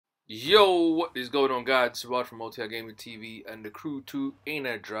Yo, what is going on, guys? It's Rod from Multi Gaming TV, and the Crew 2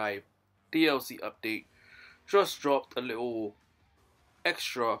 Inner Drive DLC update just dropped a little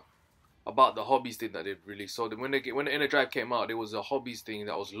extra about the Hobbies thing that they've released. So when the Inner Drive came out, there was a Hobbies thing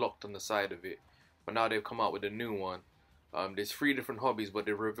that was locked on the side of it, but now they've come out with a new one. There's 3 different hobbies, but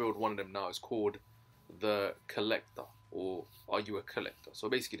they've revealed one of them now. It's called the Collector, or Are You a Collector? So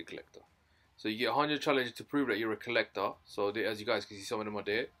basically the Collector. So you get 100 challenges to prove that you're a collector. So as you guys can see, some of them are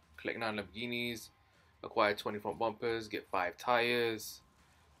there. Collect 9 Lamborghinis, acquire 20 front bumpers, get 5 tires,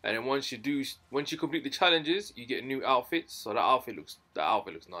 and then once you complete the challenges, you get new outfits. So that outfit looks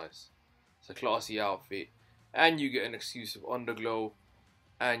nice. It's a classy outfit, and you get an exclusive underglow,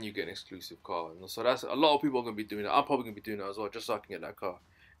 and you get an exclusive car. And so that's a lot of people are gonna be doing that. I'm probably gonna be doing that as well, just so I can get that car.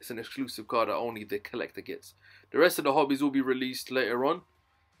 It's an exclusive car that only the collector gets. The rest of the hobbies will be released later on,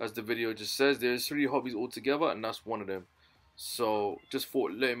 as the video just says. There's 3 hobbies altogether, and that's one of them. So just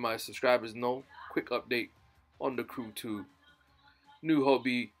for letting my subscribers know, quick update on the Crew 2 new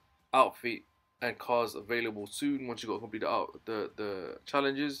hobby outfit and cars available soon once you got to complete the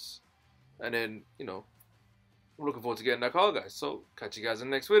challenges. And then, I'm looking forward to getting that car, guys. So catch you guys in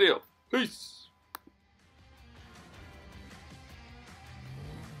the next video. Peace.